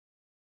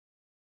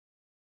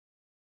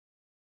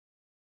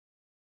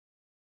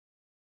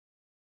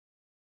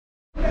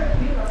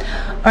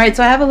All right,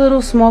 so I have a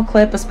little small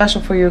clip, a special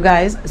for you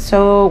guys.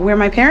 So where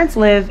my parents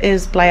live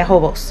is Playa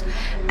Hobos,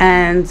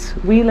 and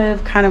we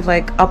live kind of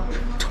like up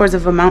towards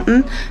of a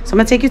mountain. So I'm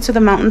gonna take you to the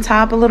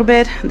mountaintop a little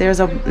bit. There's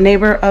a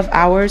neighbor of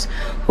ours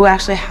who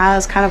actually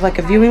has kind of like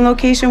a viewing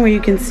location where you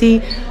can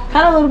see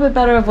kind of a little bit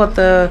better of what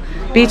the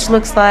beach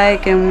looks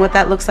like and what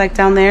that looks like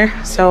down there.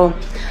 So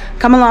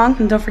come along,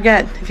 and don't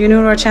forget, if you're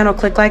new to our channel,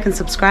 click like and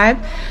subscribe.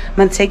 I'm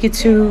gonna take you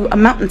to a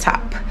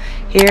mountaintop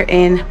here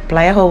in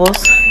Playa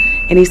Hobos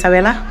in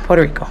Isabela,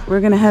 Puerto Rico.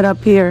 We're gonna head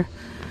up here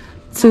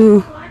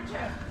to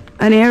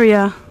an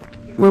area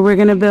where we're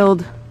gonna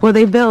build, well,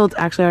 they built,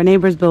 actually our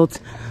neighbors built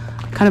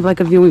kind of like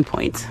a viewing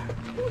point.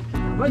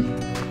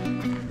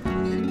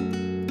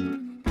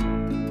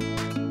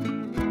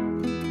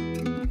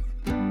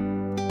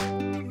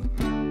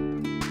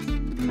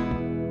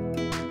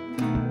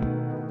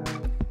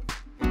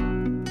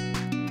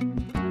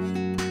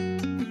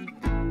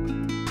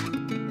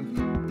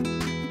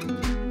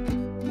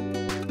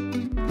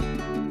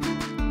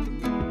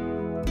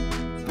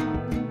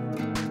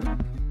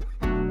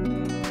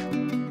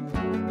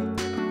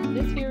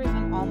 This here is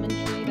an almond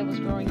tree that was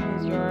growing in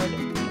his yard.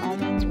 The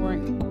almonds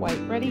weren't quite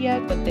ready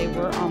yet, but they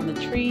were on the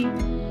tree.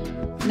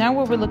 Now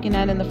what we're looking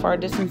at in the far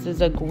distance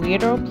is a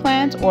guiro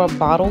plant or a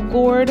bottle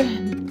gourd.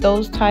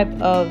 Those type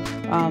of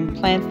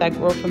plants that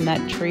grow from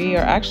that tree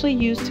are actually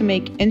used to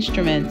make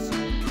instruments.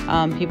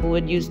 People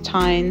would use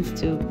tines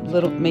to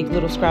make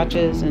little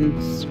scratches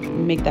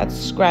and make that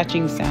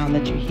scratching sound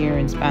that you hear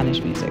in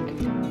Spanish music.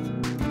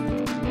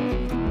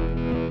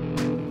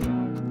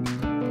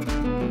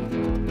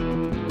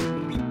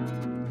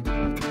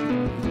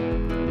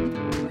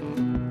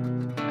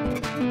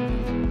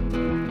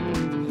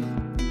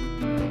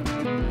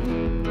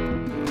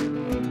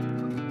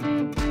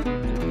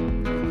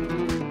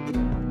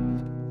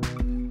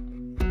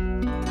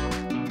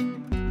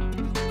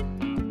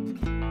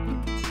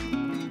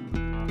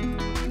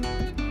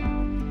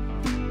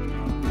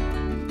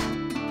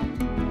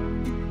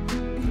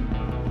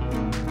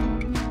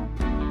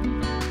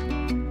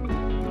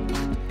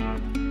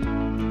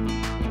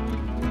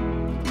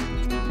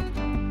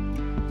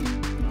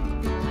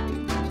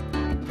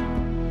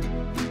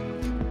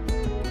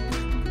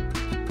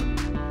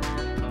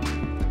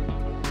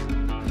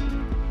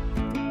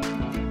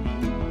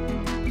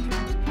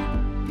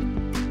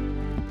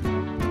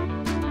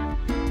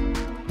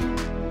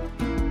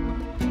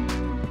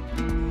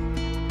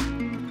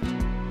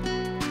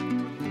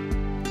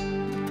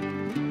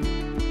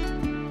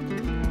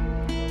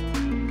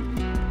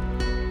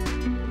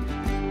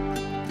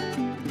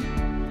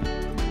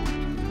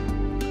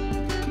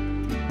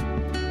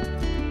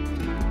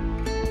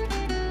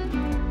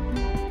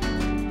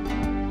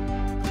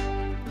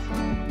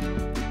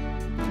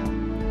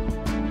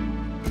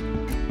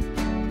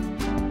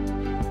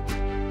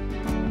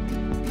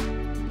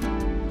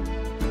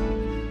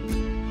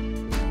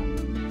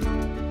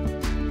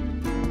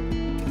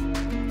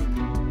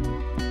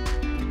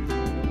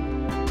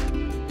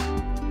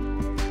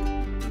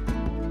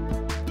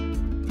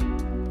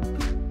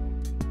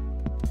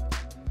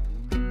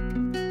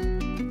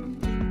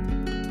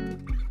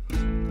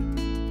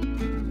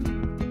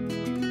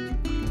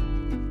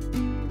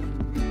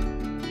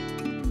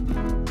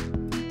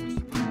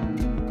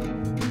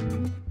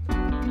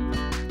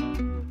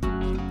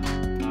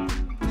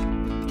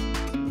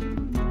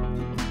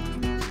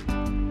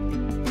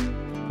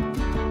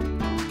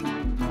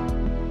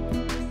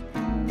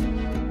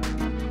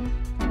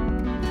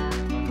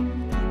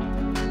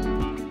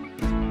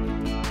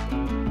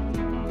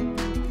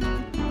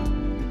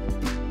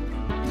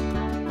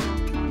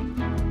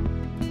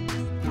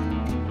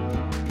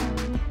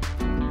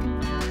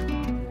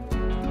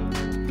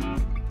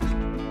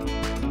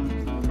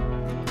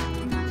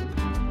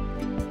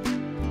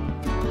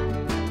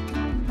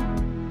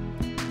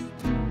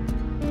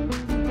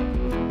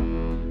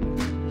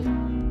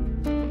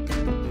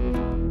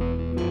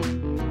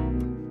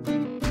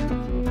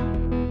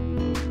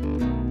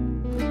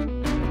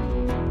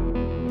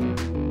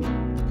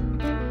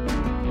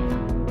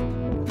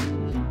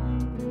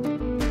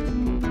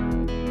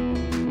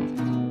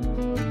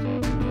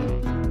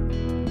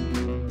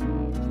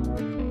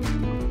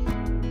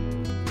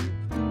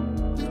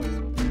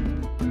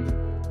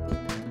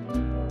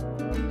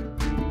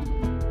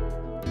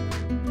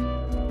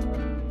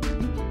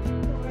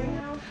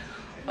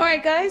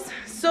 Alright guys,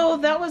 so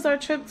that was our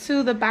trip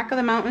to the back of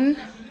the mountain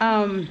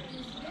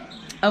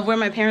of where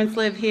my parents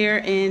live here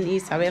in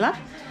Isabela.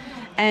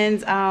 And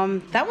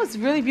that was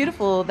really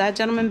beautiful. That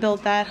gentleman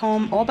built that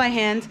home all by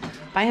hand,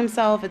 by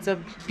himself. It's a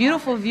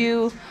beautiful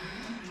view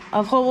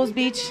of Hobos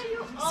Beach.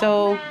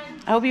 So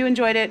I hope you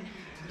enjoyed it.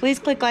 Please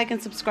click like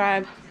and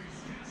subscribe.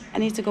 I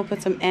need to go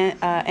put some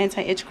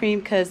anti-itch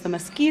cream because the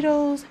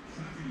mosquitoes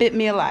bit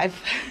me alive.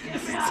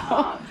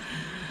 So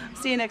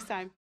see you next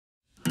time.